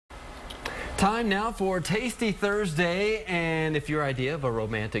Time now for Tasty Thursday, and if your idea of a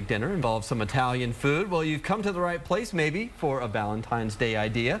romantic dinner involves some Italian food, well, you've come to the right place maybe for a Valentine's Day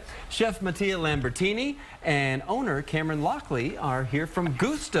idea. Chef Mattia Lambertini and owner Cameron Lockley are here from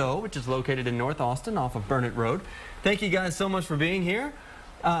Gusto, which is located in North Austin off of Burnett Road. Thank you guys so much for being here.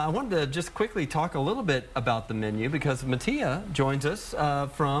 I wanted to just quickly talk a little bit about the menu because Mattia joins us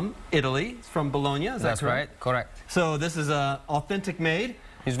from Italy, from Bologna, is that correct? That's right, correct. So this is authentic made?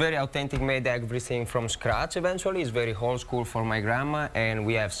 It's very authentic, made everything from scratch eventually. It's very old school for my grandma, and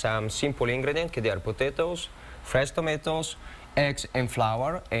we have some simple ingredients. They are potatoes, fresh tomatoes, eggs and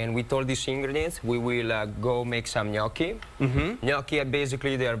flour, and with all these ingredients we will go make some gnocchi. Gnocchi,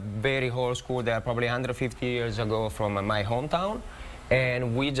 basically, they are very old school. They are probably 150 years ago from my hometown.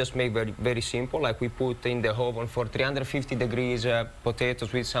 And we just make very simple, like we put in the oven for 350 degrees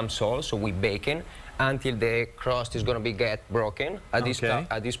potatoes with some salt, so we bake it until the crust is going to get broken. At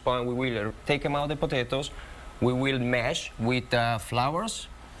this point, we will take them out the potatoes. We will mash with flours,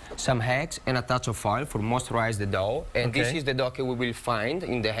 some eggs, and a touch of oil for moisturize the dough. And this is the dough we will find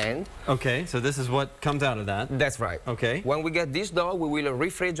in the hand. Okay, so this is what comes out of that. That's right. Okay. When we get this dough, we will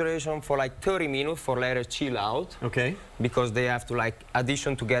refrigeration for like 30 minutes for let it chill out. Okay. Because they have to like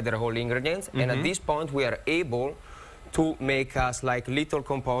addition together whole ingredients. And at this point, we are able to make us like little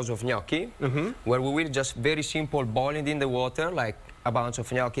compost of gnocchi, where we will just very simple boil it in the water, like a bunch of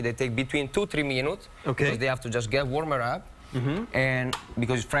gnocchi. They take between 2-3 minutes. Okay. Because they have to just get warmer up. And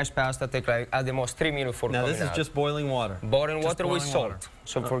because fresh pasta take like at the most 3 minutes for now this is out. Just boiling water. Boiling water with salt,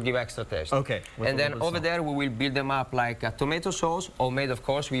 so for give extra taste. Okay. And then over there we will build them up like a tomato sauce, homemade of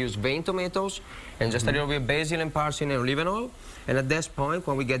course. We use vein tomatoes and just a little bit of basil and parsley and olive oil. And at this point,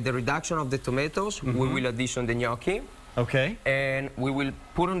 when we get the reduction of the tomatoes, we will addition the gnocchi. Okay. And we will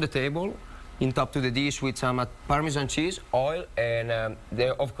put on the table in top to the dish with some Parmesan cheese, oil, and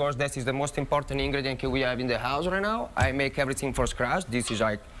of course that is the most important ingredient we have in the house right now. I make everything from scratch. This is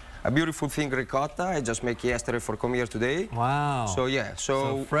like a beautiful thing ricotta. I just make yesterday for come here today. Wow. So yeah,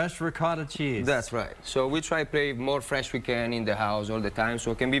 so fresh ricotta cheese. That's right. So we try to play more fresh we can in the house all the time,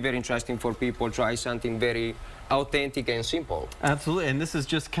 so it can be very interesting for people. Try something very authentic and simple. Absolutely. And this is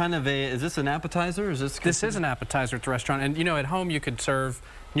just kind of a, is this an appetizer? Or is this? This is an appetizer at the restaurant. And you know, at home you could serve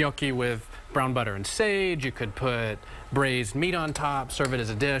gnocchi with brown butter and sage. You could put braised meat on top, serve it as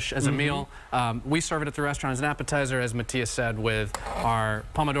a dish, as a meal. We serve it at the restaurant as an appetizer, as Mattia said, with our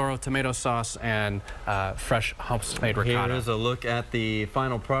pomodoro tomato sauce and fresh house-made ricotta. Here is a look at the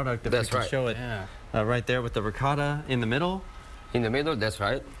final product. If that's we can right. Show it right there with the ricotta in the middle. In the middle, that's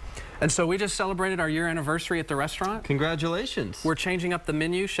right. And so we just celebrated our year anniversary at the restaurant. Congratulations. We're changing up the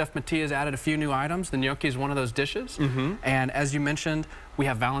menu. Chef Mattia has added a few new items. The gnocchi is one of those dishes. And as you mentioned, we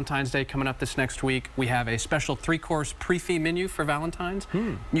have Valentine's Day coming up this next week. We have a special 3-course pre-fee menu for Valentine's.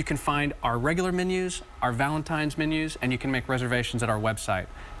 You can find our regular menus, our Valentine's menus, and you can make reservations at our website,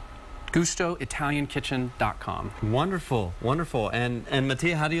 GustoItalianKitchen.com. Wonderful, wonderful. And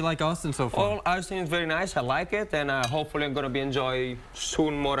Mattia, how do you like Austin so far? Well, Austin is very nice. I like it, and hopefully I'm gonna be enjoy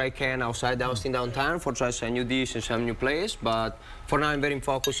soon more I can outside Austin downtown for try some new dish and some new place. But for now, I'm very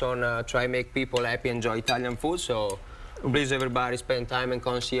focused on try make people happy, enjoy Italian food. So please, everybody, spend time and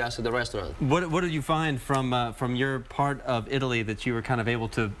come see us at the restaurant. What did you find from your part of Italy that you were kind of able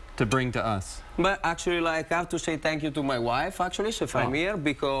to bring to us? But actually, like, I have to say thank you to my wife, actually, so if I'm here,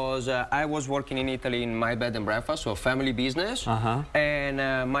 because I was working in Italy in my bed and breakfast, so family business. And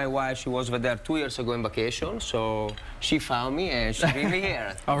my wife, she was over there 2 years ago on vacation, so she found me and she bring me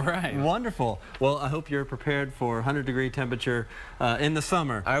here. All right. Wonderful. Well, I hope you're prepared for 100-degree temperature in the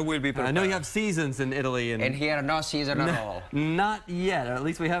summer. I will be prepared. I know you have seasons in Italy. And here, no season at all. Not yet, or at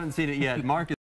least we haven't seen it yet. Mark